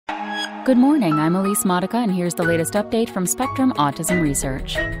Good morning, I'm Elise Modica, and here's the latest update from Spectrum Autism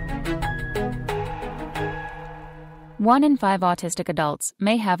Research. 1 in 5 autistic adults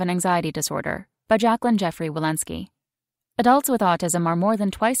may have an anxiety disorder, by Jacqueline Jeffrey Walensky. Adults with autism are more than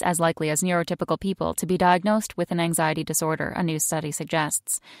twice as likely as neurotypical people to be diagnosed with an anxiety disorder, a new study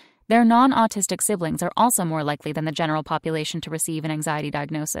suggests. Their non-autistic siblings are also more likely than the general population to receive an anxiety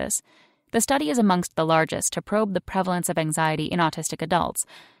diagnosis. The study is amongst the largest to probe the prevalence of anxiety in autistic adults,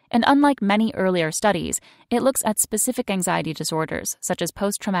 and unlike many earlier studies, it looks at specific anxiety disorders, such as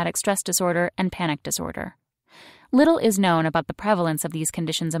post-traumatic stress disorder and panic disorder. Little is known about the prevalence of these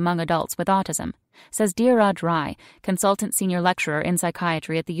conditions among adults with autism, says Dheeraj Rai, consultant senior lecturer in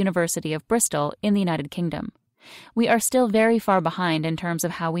psychiatry at the University of Bristol in the United Kingdom. We are still very far behind in terms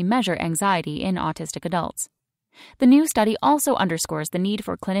of how we measure anxiety in autistic adults. The new study also underscores the need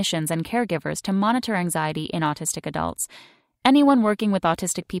for clinicians and caregivers to monitor anxiety in autistic adults. Anyone working with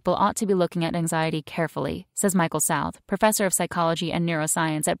autistic people ought to be looking at anxiety carefully, says Michael South, professor of psychology and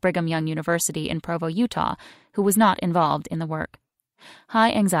neuroscience at Brigham Young University in Provo, Utah, who was not involved in the work.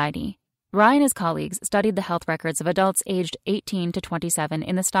 High anxiety. Rai and his colleagues studied the health records of adults aged 18 to 27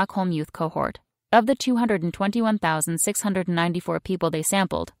 in the Stockholm Youth cohort. Of the 221,694 people they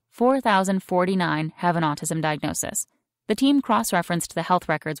sampled, 4,049 have an autism diagnosis. The team cross-referenced the health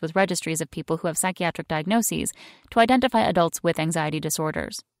records with registries of people who have psychiatric diagnoses to identify adults with anxiety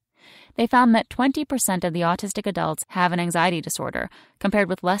disorders. They found that 20% of the autistic adults have an anxiety disorder, compared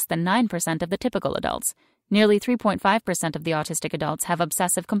with less than 9% of the typical adults. Nearly 3.5% of the autistic adults have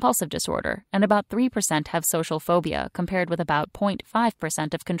obsessive-compulsive disorder, and about 3% have social phobia, compared with about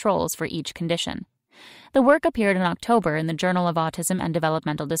 0.5% of controls for each condition. The work appeared in October in the Journal of Autism and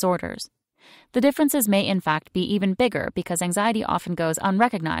Developmental Disorders. The differences may in fact be even bigger because anxiety often goes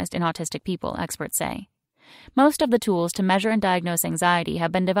unrecognized in autistic people, experts say. Most of the tools to measure and diagnose anxiety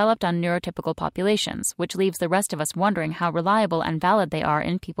have been developed on neurotypical populations, which leaves the rest of us wondering how reliable and valid they are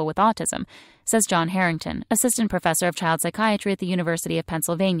in people with autism, says John Harrington, assistant professor of child psychiatry at the University of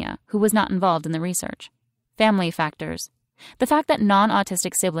Pennsylvania, who was not involved in the research. Family factors. The fact that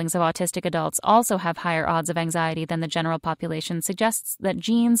non-autistic siblings of autistic adults also have higher odds of anxiety than the general population suggests that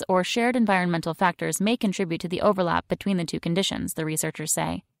genes or shared environmental factors may contribute to the overlap between the two conditions, the researchers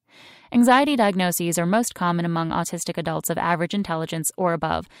say. Anxiety diagnoses are most common among autistic adults of average intelligence or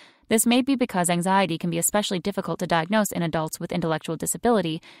above. This may be because anxiety can be especially difficult to diagnose in adults with intellectual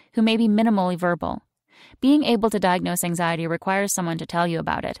disability who may be minimally verbal. Being able to diagnose anxiety requires someone to tell you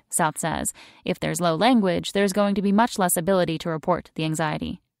about it, South says. If there's low language, there's going to be much less ability to report the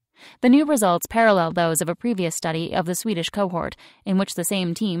anxiety. The new results parallel those of a previous study of the Swedish cohort, in which the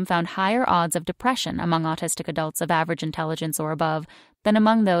same team found higher odds of depression among autistic adults of average intelligence or above than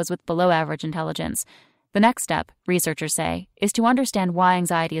among those with below average intelligence. The next step, researchers say, is to understand why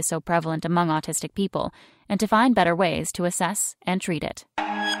anxiety is so prevalent among autistic people and to find better ways to assess and treat it.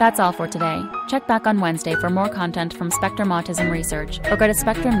 That's all for today. Check back on Wednesday for more content from Spectrum Autism Research or go to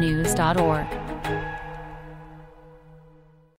spectrumnews.org.